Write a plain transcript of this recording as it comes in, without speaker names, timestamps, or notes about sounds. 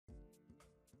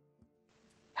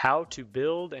How to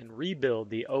build and rebuild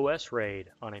the OS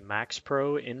RAID on a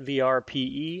MAXPRO NVR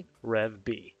PE Rev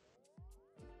B.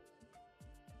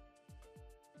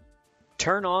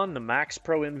 Turn on the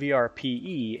MAXPRO NVR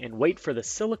PE and wait for the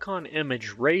silicon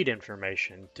image RAID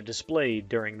information to display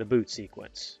during the boot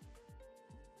sequence.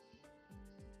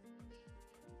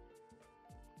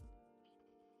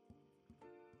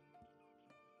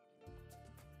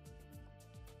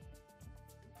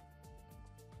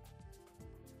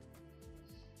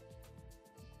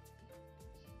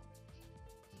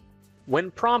 When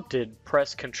prompted,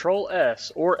 press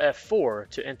Ctrl-S or F4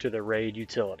 to enter the RAID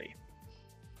utility.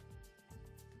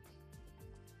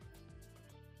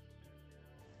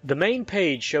 The main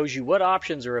page shows you what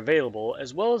options are available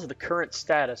as well as the current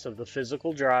status of the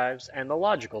physical drives and the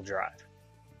logical drive.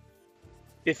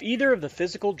 If either of the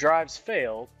physical drives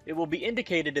fail, it will be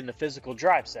indicated in the physical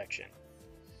drive section.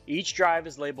 Each drive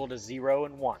is labeled as 0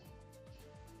 and 1.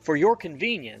 For your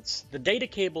convenience, the data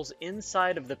cables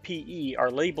inside of the PE are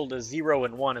labeled as 0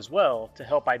 and 1 as well to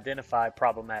help identify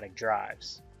problematic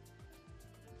drives.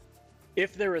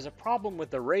 If there is a problem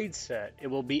with the RAID set, it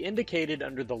will be indicated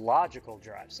under the logical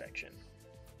drive section.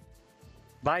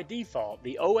 By default,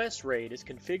 the OS RAID is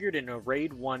configured in a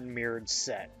RAID 1 mirrored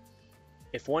set.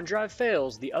 If one drive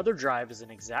fails, the other drive is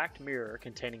an exact mirror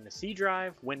containing the C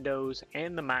drive, Windows,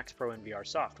 and the MAXPRO NVR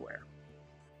software.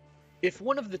 If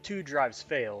one of the two drives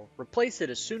fail, replace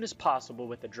it as soon as possible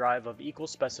with a drive of equal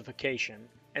specification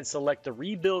and select the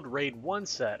Rebuild RAID 1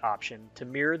 set option to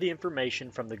mirror the information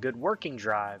from the good working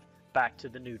drive back to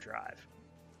the new drive.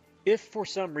 If for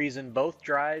some reason both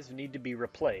drives need to be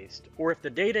replaced, or if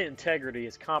the data integrity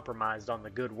is compromised on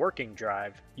the good working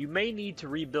drive, you may need to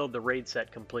rebuild the RAID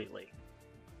set completely.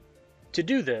 To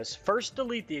do this, first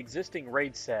delete the existing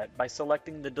RAID set by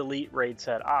selecting the Delete RAID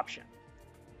Set option.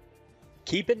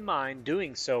 Keep in mind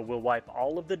doing so will wipe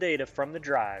all of the data from the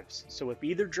drives, so if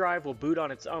either drive will boot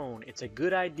on its own, it's a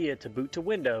good idea to boot to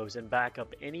Windows and back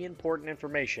up any important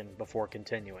information before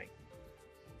continuing.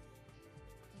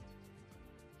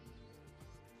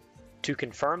 To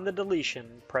confirm the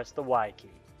deletion, press the Y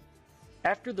key.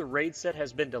 After the RAID set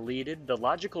has been deleted, the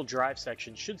logical drive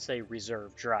section should say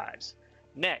Reserve Drives.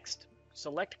 Next,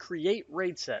 select Create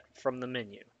RAID Set from the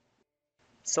menu.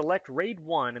 Select RAID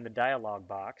 1 in the dialog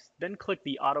box, then click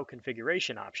the Auto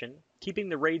Configuration option, keeping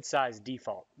the RAID size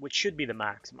default, which should be the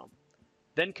maximum.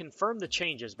 Then confirm the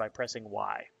changes by pressing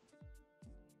Y.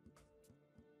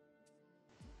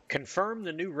 Confirm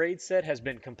the new RAID set has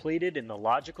been completed in the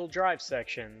Logical Drive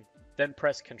section, then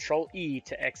press Ctrl-E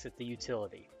to exit the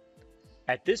utility.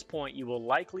 At this point, you will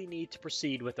likely need to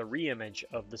proceed with a reimage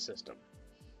of the system.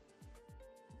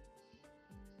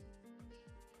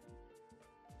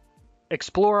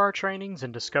 Explore our trainings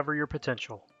and discover your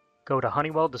potential. Go to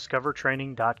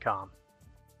HoneywellDiscoverTraining.com.